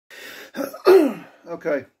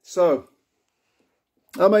Okay, so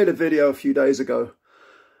I made a video a few days ago,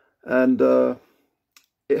 and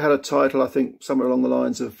it had a title, I think, somewhere along the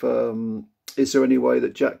lines of, is there any way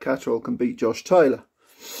that Jack Catterall can beat Josh Taylor?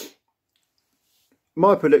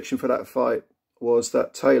 My prediction for that fight was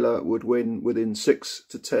that Taylor would win within 6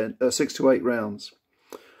 to 8 rounds.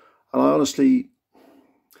 And I honestly,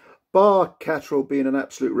 bar Catterall being an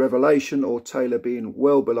absolute revelation or Taylor being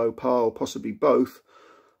well below par, or possibly both,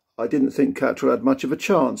 I didn't think Catterall had much of a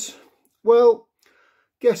chance. Well,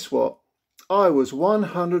 guess what? I was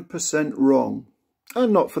 100% wrong.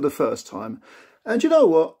 And not for the first time. And you know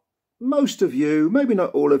what? Most of you, maybe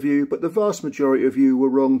not all of you, but the vast majority of you were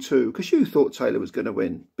wrong too, because you thought Taylor was going to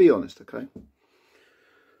win. Be honest, okay?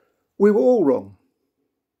 We were all wrong.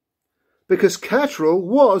 Because Catterall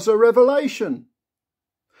was a revelation.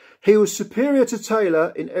 He was superior to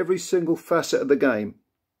Taylor in every single facet of the game.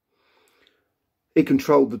 He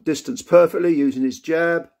controlled the distance perfectly using his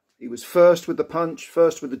jab. He was first with the punch,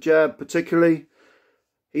 first with the jab particularly.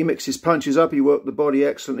 He mixed his punches up. He worked the body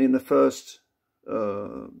excellently in the first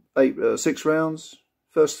 6 rounds.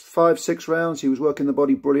 First 5, 6 rounds, he was working the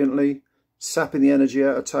body brilliantly, sapping the energy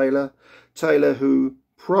out of Taylor. Taylor, who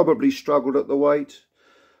probably struggled at the weight,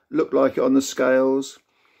 looked like it on the scales.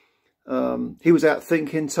 He was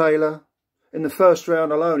out-thinking Taylor. In the first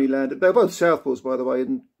round alone, he landed... They were both southpaws, by the way,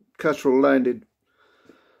 and Catterall landed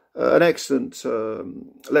an excellent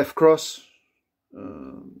left cross,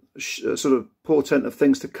 sort of portent of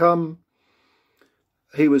things to come.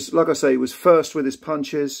 He was, like I say, he was first with his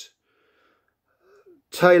punches.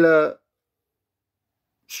 Taylor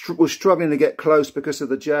was struggling to get close because of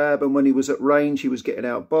the jab, and when he was at range, he was getting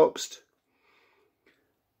outboxed.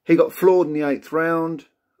 He got floored in the 8th round.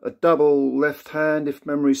 A double left hand, if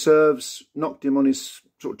memory serves, knocked him on his,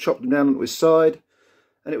 sort of chopped him down onto his side.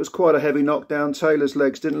 And it was quite a heavy knockdown. Taylor's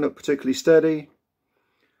legs didn't look particularly steady.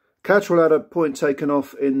 Catterall had a point taken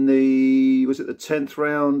off in the, was it the 10th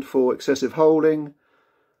round for excessive holding?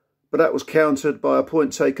 But that was countered by a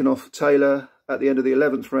point taken off Taylor at the end of the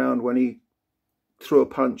 11th round when he threw a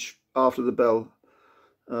punch after the bell.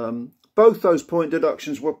 Both those point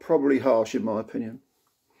deductions were probably harsh in my opinion.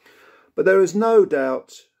 But there is no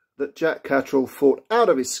doubt that Jack Catterall fought out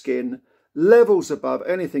of his skin, levels above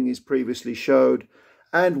anything he's previously showed,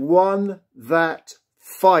 and won that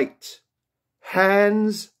fight.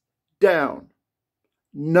 Hands down.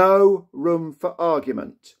 No room for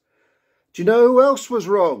argument. Do you know who else was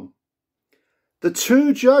wrong? The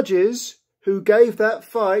 2 judges who gave that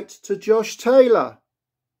fight to Josh Taylor.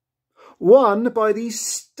 One by the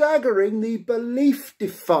staggering, the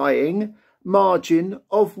belief-defying margin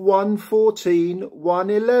of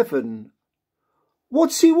 114-111.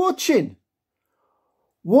 What's he watching?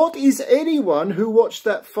 What is anyone who watched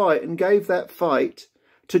that fight and gave that fight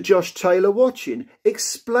to Josh Taylor watching?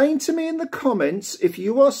 Explain to me in the comments, if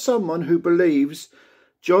you are someone who believes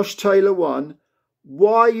Josh Taylor won,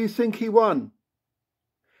 why you think he won.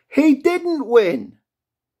 He didn't win.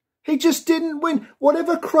 He just didn't win.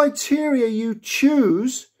 Whatever criteria you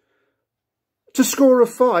choose to score a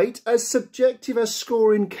fight, as subjective as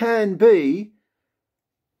scoring can be,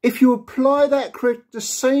 if you apply that the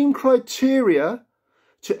same criteria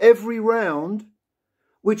to every round,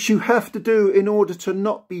 which you have to do in order to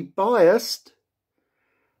not be biased,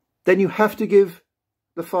 then you have to give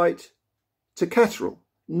the fight to Catterall,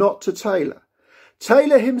 not to Taylor.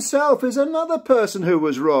 Taylor himself is another person who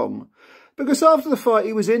was wrong, because after the fight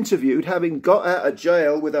he was interviewed, having got out of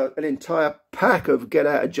jail with an entire pack of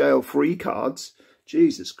get-out-of-jail-free cards.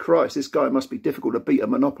 Jesus Christ, this guy must be difficult to beat at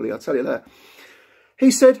Monopoly, I'll tell you that.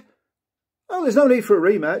 He said, oh, there's no need for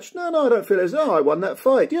a rematch. No, I don't feel as, oh, I won that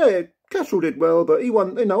fight. Yeah, Catterall did well, but he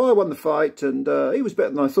won, you know, I won the fight, and he was better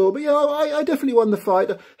than I thought. But yeah, I definitely won the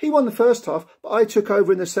fight. He won the first half, but I took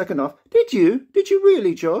over in the second half. Did you? Did you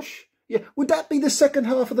really, Josh? Yeah. Would that be the second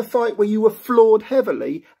half of the fight where you were floored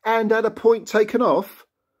heavily and had a point taken off?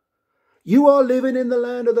 You are living in the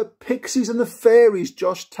land of the pixies and the fairies,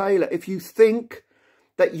 Josh Taylor, if you think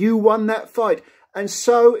that you won that fight. And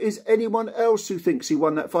so is anyone else who thinks he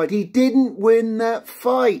won that fight. He didn't win that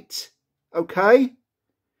fight, okay?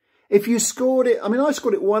 If you scored it, I mean, I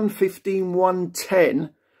scored it 115-110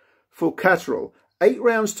 for Catterall. 8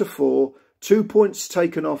 rounds to 4, 2 points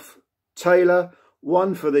taken off Taylor,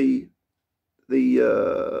 1 for the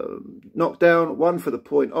knockdown, 1 for the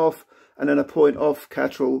point off, and then a point off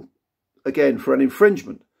Catterall again for an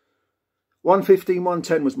infringement.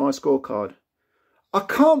 115-110 was my scorecard. I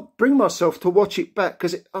can't bring myself to watch it back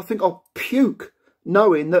because I think I'll puke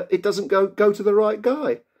knowing that it doesn't go to the right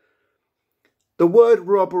guy. The word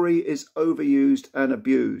robbery is overused and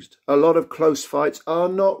abused. A lot of close fights are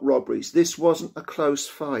not robberies. This wasn't a close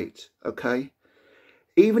fight, okay?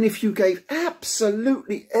 Even if you gave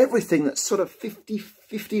absolutely everything, that's sort of 50-50,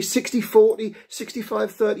 60-40,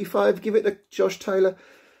 65-35, give it to Josh Taylor.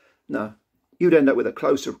 No, you'd end up with a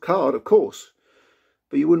closer card, of course.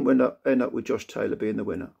 But you wouldn't end up with Josh Taylor being the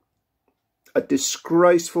winner. A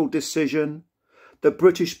disgraceful decision. The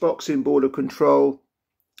British Boxing Board of Control,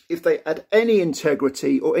 if they had any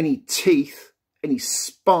integrity or any teeth, any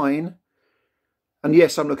spine, and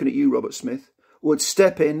yes, I'm looking at you, Robert Smith, would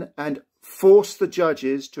step in and force the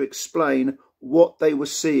judges to explain what they were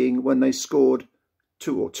seeing when they scored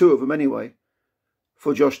two of them anyway,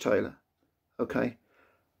 for Josh Taylor, okay?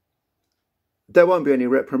 There won't be any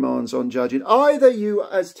reprimands on judging. Either you,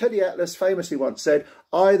 as Teddy Atlas famously once said,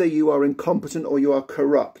 either you are incompetent or you are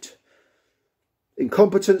corrupt.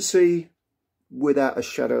 Incompetency, without a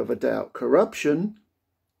shadow of a doubt. Corruption,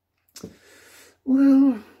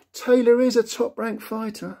 well, Taylor is a top-ranked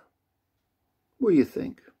fighter. What do you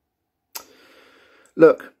think?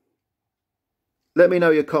 Look, let me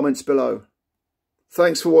know your comments below.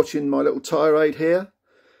 Thanks for watching my little tirade here.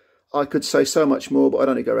 I could say so much more, but I'd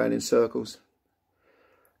only go around in circles.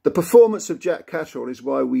 The performance of Jack Catterall is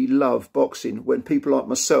why we love boxing, when people like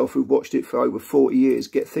myself who've watched it for over 40 years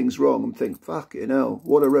get things wrong and think, fucking hell,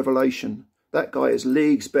 what a revelation. That guy is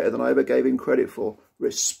leagues better than I ever gave him credit for.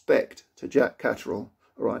 Respect to Jack Catterall,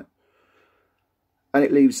 all right? And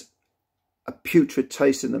it leaves a putrid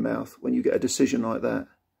taste in the mouth when you get a decision like that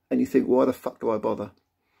and you think, why the fuck do I bother?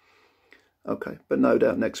 Okay, but no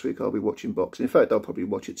doubt next week I'll be watching boxing. In fact, I'll probably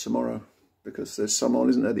watch it tomorrow because there's some on,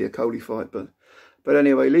 isn't there, the Okoli fight. But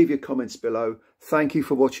anyway, leave your comments below. Thank you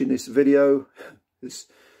for watching this video, this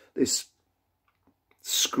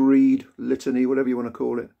screed, litany, whatever you want to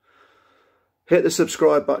call it. Hit the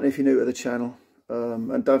subscribe button if you're new to the channel.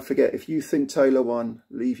 And don't forget, if you think Taylor won,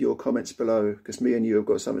 leave your comments below because me and you have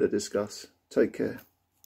got something to discuss. Take care.